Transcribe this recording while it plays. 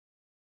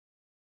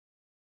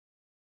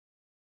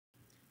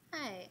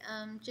Hi,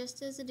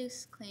 just as a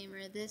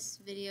disclaimer, this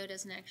video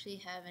doesn't actually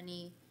have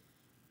any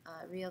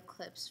real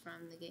clips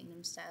from the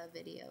Gangnam Style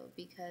video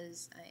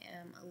because I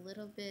am a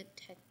little bit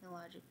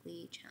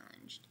technologically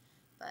challenged,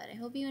 but I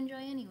hope you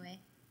enjoy anyway.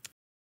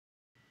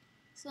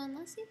 So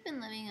unless you've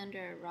been living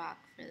under a rock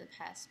for the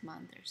past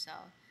month or so,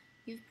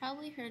 you've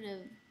probably heard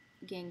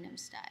of Gangnam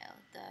Style,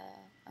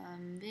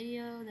 the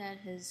video that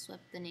has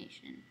swept the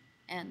nation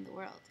and the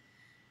world.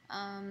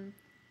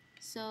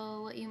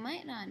 So what you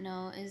might not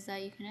know is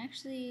that you can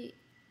actually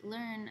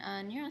learn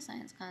a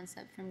neuroscience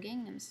concept from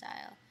Gangnam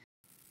Style.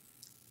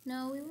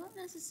 No, we won't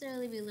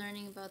necessarily be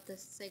learning about the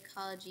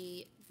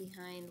psychology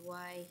behind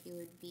why he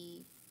would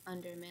be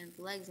under a man's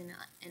legs in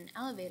an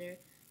elevator,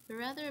 but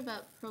rather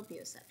about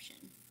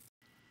proprioception.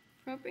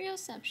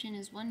 Proprioception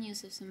is one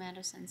use of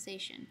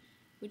somatosensation,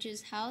 which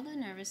is how the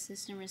nervous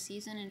system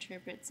receives and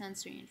interprets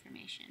sensory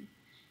information.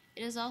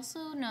 It is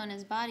also known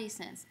as body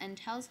sense and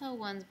tells how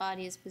one's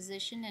body is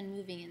positioned and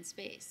moving in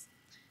space.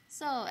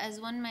 So, as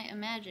one might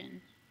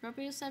imagine,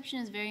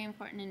 proprioception is very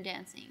important in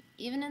dancing,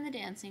 even in the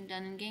dancing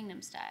done in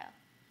Gangnam Style.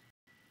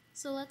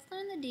 So let's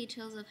learn the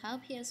details of how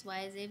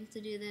PSY is able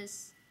to do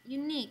this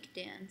unique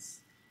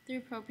dance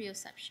through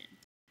proprioception.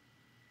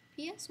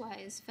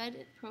 PSY is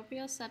fed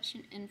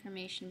proprioception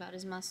information about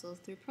his muscles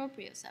through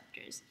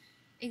proprioceptors.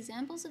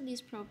 Examples of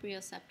these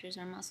proprioceptors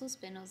are muscle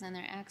spindles and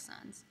their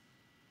axons,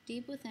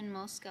 deep within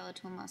most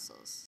skeletal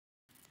muscles.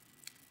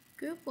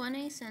 Group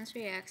 1A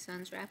sensory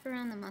axons wrap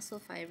around the muscle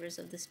fibers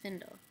of the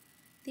spindle.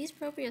 These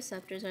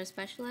proprioceptors are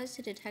specialized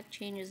to detect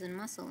changes in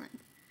muscle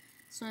length.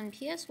 So when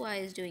PSY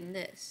is doing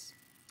this,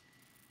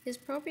 his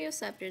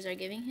proprioceptors are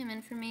giving him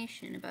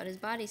information about his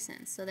body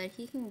sense so that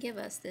he can give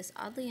us this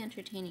oddly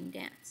entertaining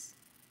dance.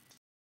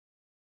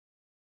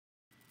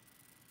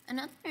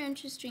 Another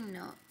interesting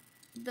note,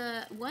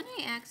 the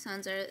 1A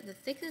axons are the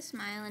thickest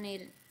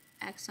myelinated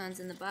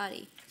axons in the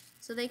body,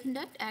 so they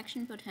conduct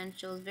action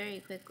potentials very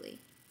quickly.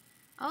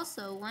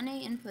 Also,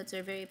 1A inputs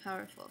are very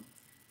powerful,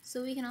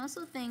 so we can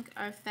also thank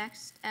our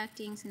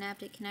fast-acting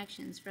synaptic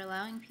connections for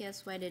allowing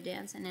PSY to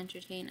dance and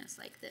entertain us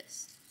like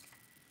this.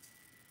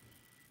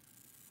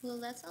 Well,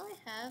 that's all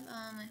I have.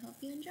 I hope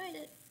you enjoyed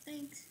it.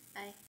 Thanks. Bye.